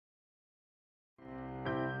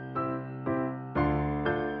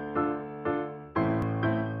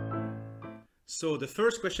So the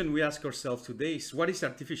first question we ask ourselves today is, what is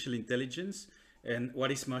artificial intelligence and what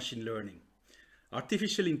is machine learning?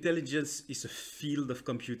 Artificial intelligence is a field of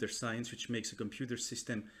computer science which makes a computer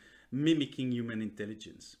system mimicking human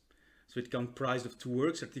intelligence. So it comprises of two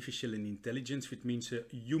words, artificial and intelligence, which means a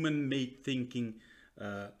human-made thinking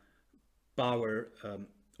power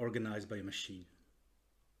organized by a machine.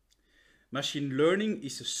 Machine learning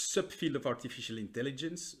is a subfield of artificial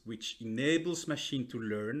intelligence which enables machine to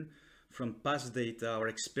learn from past data or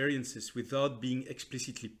experiences without being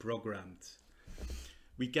explicitly programmed.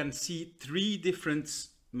 We can see three different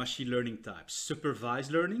machine learning types.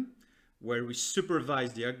 Supervised learning, where we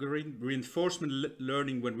supervise the algorithm. Reinforcement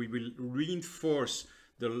learning, when we will reinforce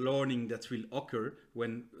the learning that will occur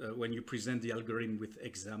when you present the algorithm with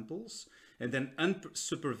examples. And then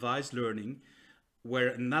unsupervised learning, where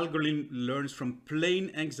an algorithm learns from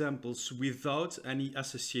plain examples without any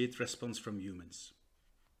associated response from humans.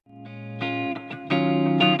 So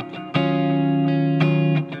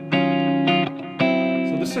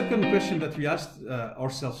the second question that we asked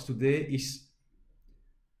ourselves today is,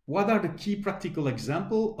 what are the key practical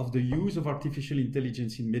examples of the use of artificial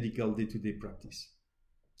intelligence in medical day-to-day practice?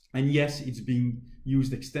 And yes, it's being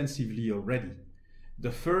used extensively already.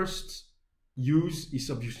 The first use is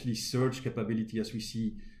obviously search capability, as we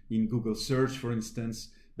see in Google search, for instance.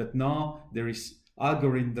 But now there is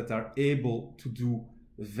algorithms that are able to do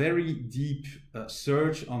very deep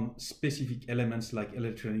search on specific elements like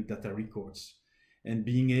electronic data records, and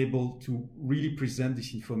being able to really present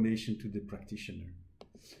this information to the practitioner.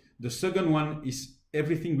 The second one is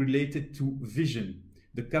everything related to vision,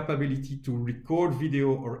 the capability to record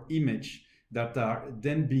video or image that are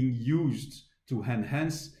then being used to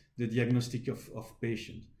enhance the diagnostic of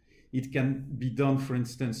patient. It can be done, for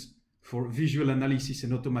instance, for visual analysis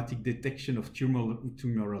and automatic detection of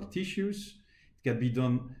tumoral tissues. It can be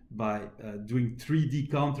done by doing 3D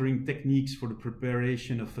countering techniques for the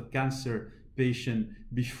preparation of a cancer patient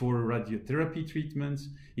before radiotherapy treatments.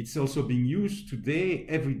 It's also being used today,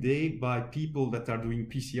 every day, by people that are doing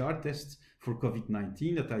PCR tests for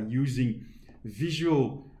COVID-19, that are using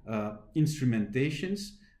visual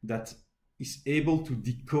instrumentations that is able to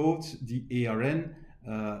decode the ARN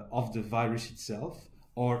of the virus itself,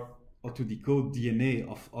 or to decode DNA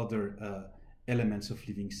of other elements of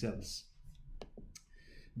living cells.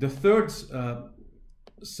 The third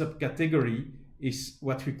subcategory is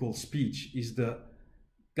what we call speech, is the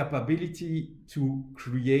capability to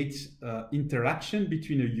create interaction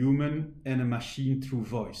between a human and a machine through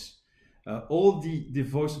voice. All the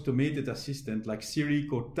voice automated assistant like Siri,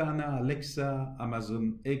 Cortana, Alexa,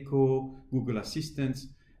 Amazon Echo, Google Assistant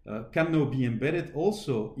can now be embedded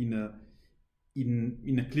also in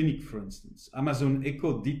a clinic, for instance. Amazon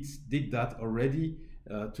Echo did that already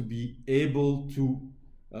to be able to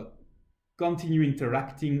continue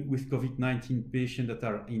interacting with COVID-19 patients that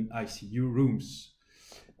are in ICU rooms.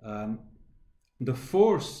 The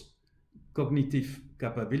fourth cognitive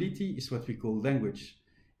capability is what we call language.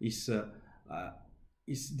 Is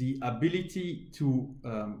the ability to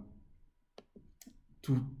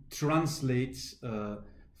translate,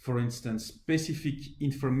 for instance, specific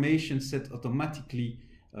information set automatically,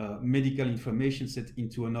 medical information set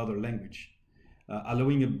into another language.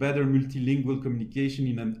 Allowing a better multilingual communication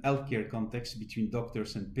in an healthcare context between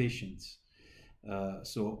doctors and patients.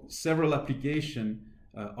 So several applications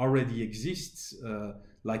already exist,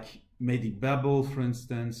 like MedicBabble, for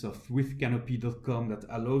instance, of withcanopy.com, that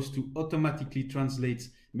allows to automatically translate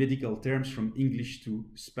medical terms from English to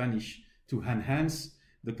Spanish to enhance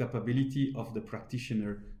the capability of the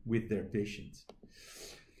practitioner with their patients.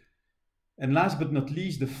 And last but not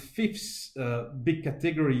least, the fifth big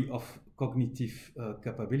category of cognitive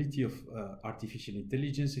capability of artificial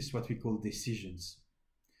intelligence is what we call decisions.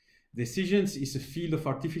 Decisions is a field of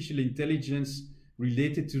artificial intelligence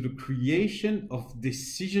related to the creation of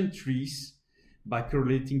decision trees by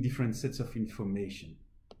correlating different sets of information.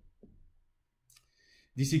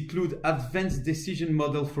 These include advanced decision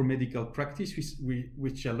models for medical practice,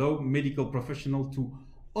 which allow medical professionals to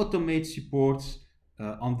automate supports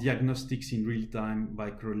on diagnostics in real time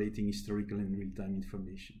by correlating historical and real-time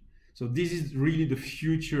information. So this is really the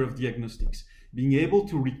future of diagnostics, being able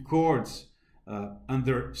to record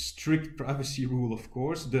under strict privacy rule, of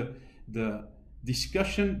course, the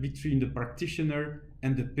discussion between the practitioner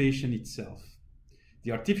and the patient itself.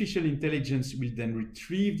 The artificial intelligence will then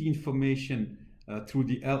retrieve the information through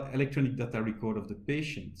the electronic data record of the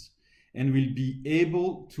patient, and will be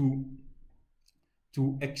able to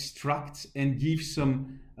extract and give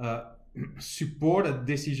some supported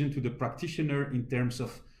decision to the practitioner in terms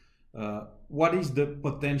of what is the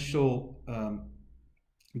potential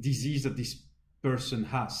disease that this person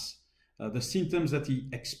has. The symptoms that he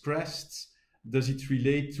expressed, does it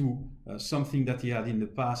relate to something that he had in the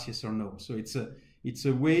past, yes or no? So it's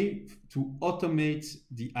a way to automate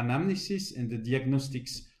the anamnesis and the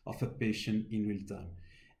diagnostics of a patient in real time.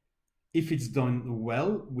 If it's done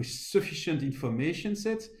well with sufficient information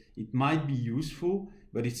set, it might be useful,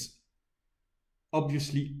 but it's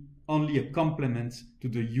obviously only a complement to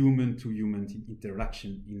the human-to-human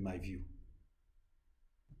interaction, in my view.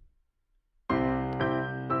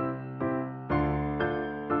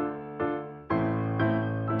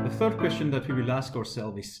 The third question that we will ask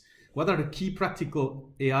ourselves is, what are the key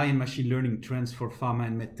practical AI and machine learning trends for pharma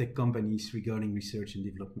and medtech companies regarding research and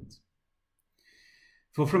development?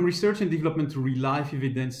 So from research and development to real-life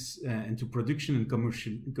evidence and to production and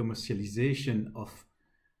commercialization of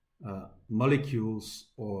molecules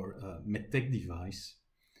or medtech device,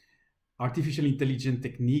 artificial intelligence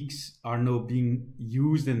techniques are now being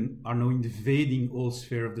used and are now invading all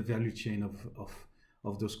spheres of the value chain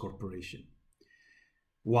of those corporations.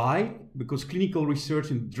 Why? Because clinical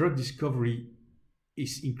research and drug discovery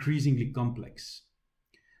is increasingly complex,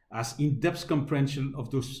 as in-depth comprehension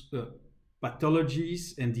of those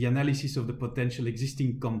pathologies and the analysis of the potential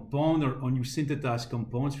existing compound or new synthesized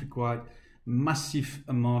compounds require massive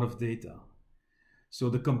amount of data. So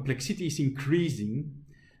the complexity is increasing,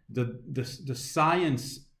 the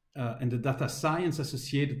science and the data science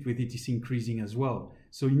associated with it is increasing as well.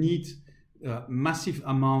 So you need massive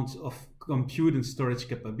amounts of compute and storage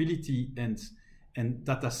capability and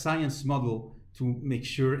data science model to make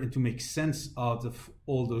sure and to make sense out of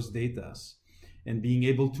all those data, and being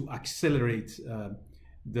able to accelerate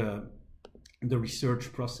the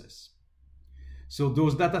research process. So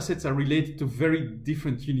those data sets are related to very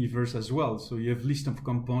different universe as well. So you have list of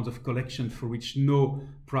compounds of collection for which no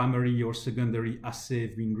primary or secondary assay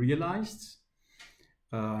have been realized.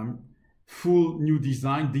 Full new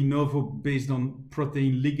design, de novo, based on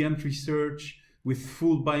protein ligand research with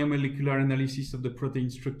full biomolecular analysis of the protein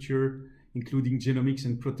structure, including genomics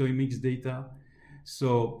and proteomics data.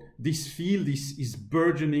 So this field is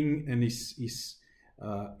burgeoning and is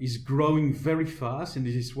growing very fast, and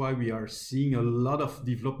this is why we are seeing a lot of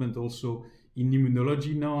development also in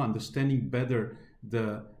immunology now, understanding better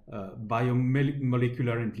the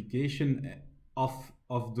biomolecular implication of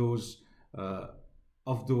those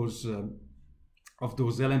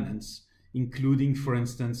elements, including, for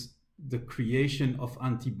instance, the creation of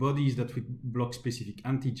antibodies that would block specific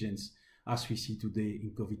antigens, as we see today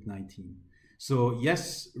in COVID-19. So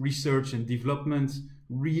yes, research and development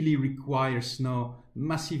really requires now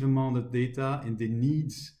massive amount of data, and they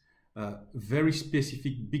need very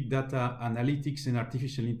specific big data analytics and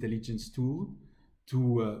artificial intelligence tool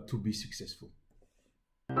to be successful.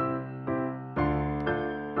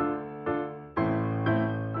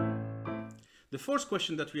 The fourth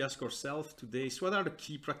question that we ask ourselves today is, what are the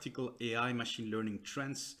key practical AI machine learning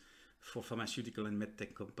trends for pharmaceutical and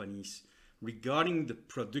medtech companies regarding the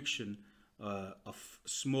production of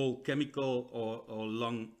small chemical or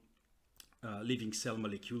long living cell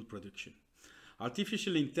molecule production?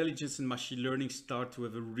 Artificial intelligence and machine learning start to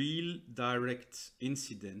have a real direct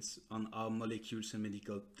incidence on how molecules and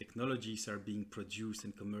medical technologies are being produced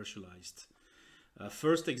and commercialized.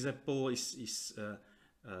 First example is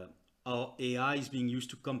how AI is being used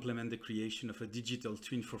to complement the creation of a digital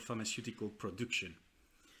twin for pharmaceutical production.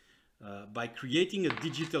 By creating a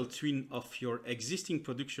digital twin of your existing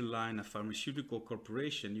production line of pharmaceutical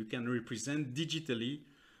corporation, you can represent digitally,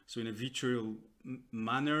 so in a virtual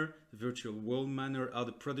manner, virtual world manner, how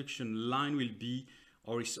the production line will be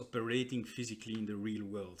or is operating physically in the real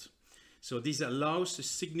world. So this allows a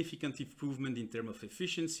significant improvement in terms of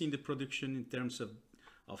efficiency in the production, in terms of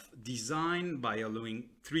design, by allowing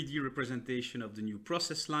 3D representation of the new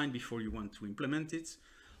process line before you want to implement it,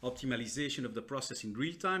 optimization of the process in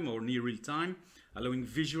real time or near real time, allowing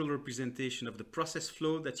visual representation of the process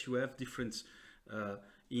flow that you have different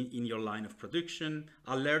in your line of production,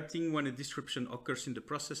 alerting when a disruption occurs in the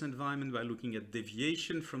process environment by looking at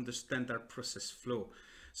deviation from the standard process flow.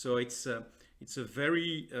 So it's a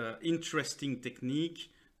very interesting technique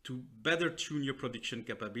to better tune your production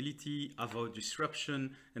capability, avoid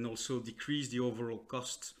disruption, and also decrease the overall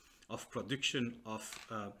cost of production of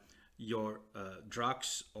your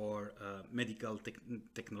drugs or medical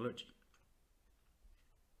technology.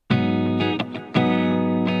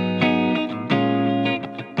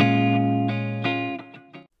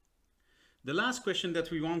 The last question that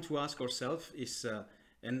we want to ask ourselves is,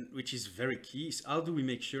 and which is very key, is how do we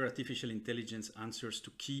make sure artificial intelligence answers to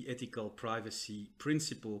key ethical privacy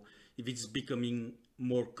principle if it's becoming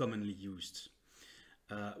more commonly used?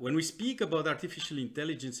 When we speak about artificial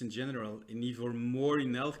intelligence in general, and even more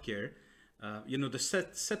in healthcare, you know, the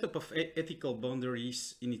setup of ethical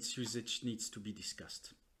boundaries in its usage needs to be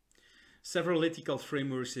discussed. Several ethical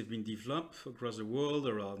frameworks have been developed across the world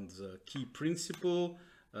around the key principle.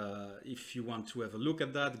 If you want to have a look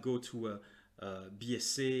at that, go to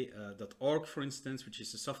bsa.org, for instance, which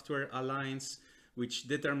is a software alliance which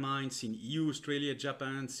determines in EU, Australia,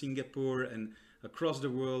 Japan, Singapore, and across the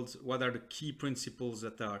world what are the key principles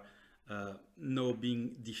that are now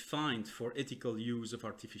being defined for ethical use of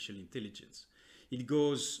artificial intelligence. It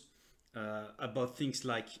goes about things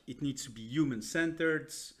like it needs to be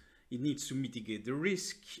human-centered, it needs to mitigate the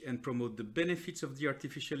risk and promote the benefits of the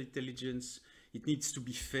artificial intelligence. It needs to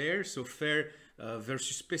be fair, so fair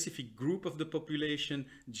versus specific group of the population,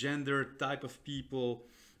 gender, type of people,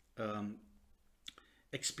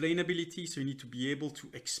 explainability, so you need to be able to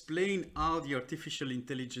explain how the artificial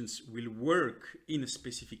intelligence will work in a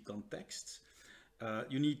specific context.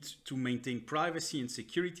 You need to maintain privacy and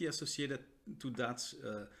security associated to that,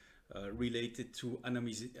 related to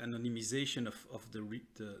anonymization of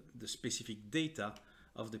the specific data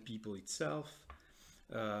of the people itself.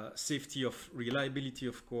 Safety of reliability,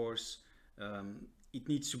 of course. You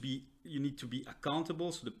need to be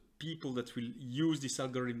accountable, so the people that will use this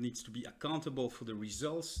algorithm needs to be accountable for the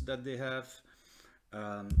results that they have.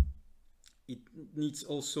 It needs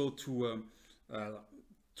also to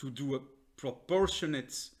do a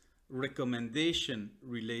proportionate recommendation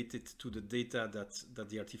related to the data that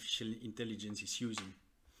the artificial intelligence is using.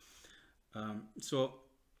 So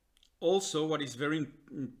also what is very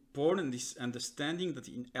important is understanding that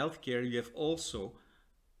in healthcare you have also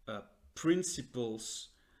principles,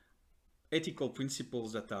 ethical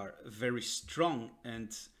principles that are very strong and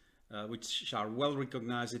which are well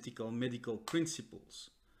recognized ethical medical principles,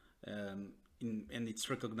 and it's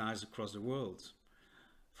recognized across the world.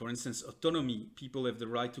 For instance, autonomy, people have the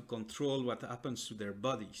right to control what happens to their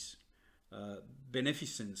bodies.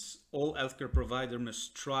 Beneficence, all healthcare providers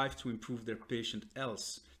must strive to improve their patient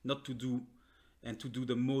health, not to do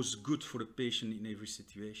the most good for the patient in every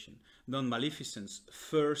situation. Non-maleficence,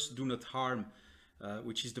 first, do not harm,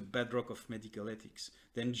 which is the bedrock of medical ethics.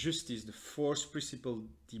 Then justice, the fourth principle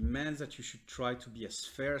demands that you should try to be as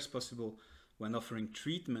fair as possible when offering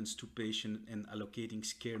treatments to patients and allocating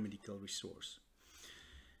scarce medical resource.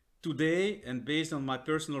 Today, and based on my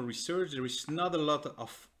personal research, there is not a lot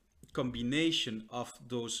of combination of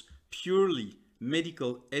those purely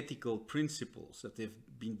medical ethical principles that have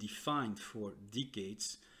been defined for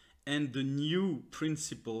decades and the new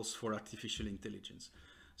principles for artificial intelligence.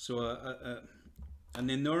 So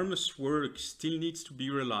an enormous work still needs to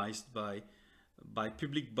be realized by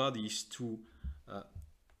public bodies to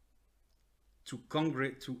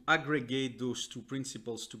aggregate those two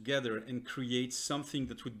principles together and create something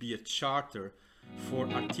that would be a charter for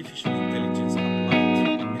artificial intelligence applied to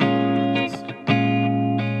medical practice.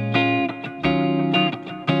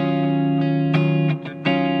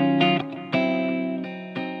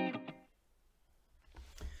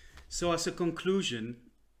 So as a conclusion,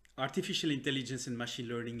 artificial intelligence and machine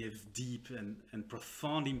learning have deep and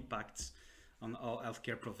profound impacts on how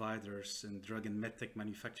healthcare providers and drug and medtech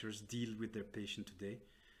manufacturers deal with their patient today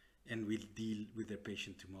and will deal with their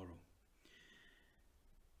patient tomorrow.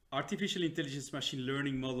 Artificial intelligence machine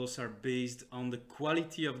learning models are based on the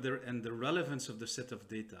quality of and the relevance of the set of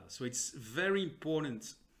data. So it's very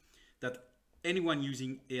important that anyone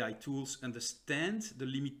using AI tools understand the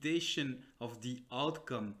limitation of the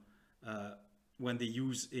outcome when they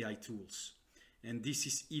use AI tools. And this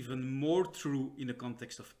is even more true in the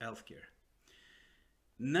context of healthcare.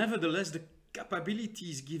 Nevertheless, the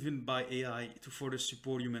capabilities given by AI to further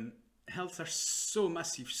support human health are so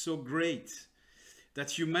massive, so great,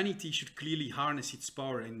 that humanity should clearly harness its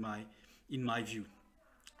power in my view,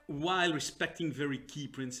 while respecting very key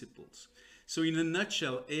principles. So in a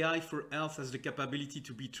nutshell, AI for health has the capability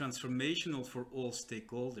to be transformational for all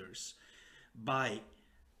stakeholders by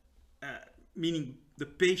meaning the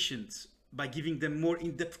patient, by giving them more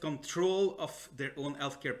in-depth control of their own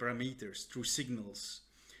healthcare parameters through signals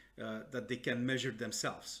that they can measure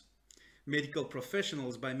themselves. Medical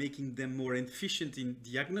professionals by making them more efficient in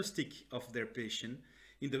diagnostic of their patient,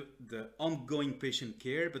 in the ongoing patient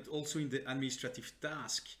care, but also in the administrative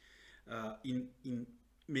task, in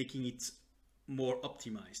making it more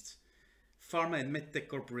optimized. Pharma and medtech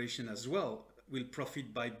corporation as well will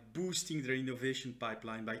profit by boosting their innovation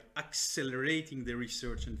pipeline, by accelerating their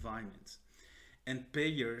research environment. And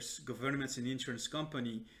payers, governments and insurance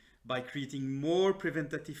companies, by creating more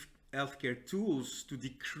preventative healthcare tools to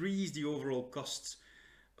decrease the overall costs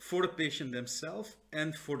for the patient themselves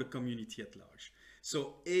and for the community at large.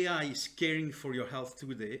 So AI is caring for your health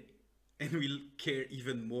today and will care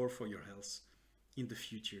even more for your health in the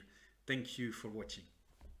future. Thank you for watching.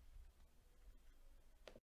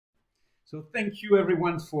 So thank you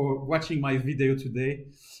everyone for watching my video today.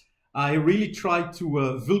 I really tried to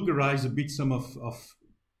vulgarize a bit some of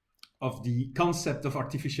the concept of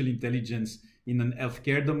artificial intelligence in an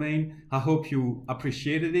healthcare domain. I hope you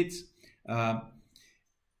appreciated it.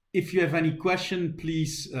 If you have any question,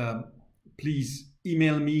 please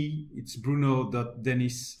email me. It's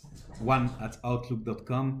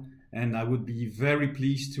bruno.dennis1@outlook.com, and I would be very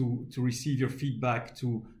pleased to receive your feedback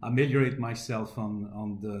to ameliorate myself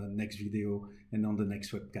on the next video and on the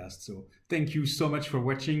next webcast. So thank you so much for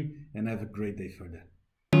watching, and have a great day further.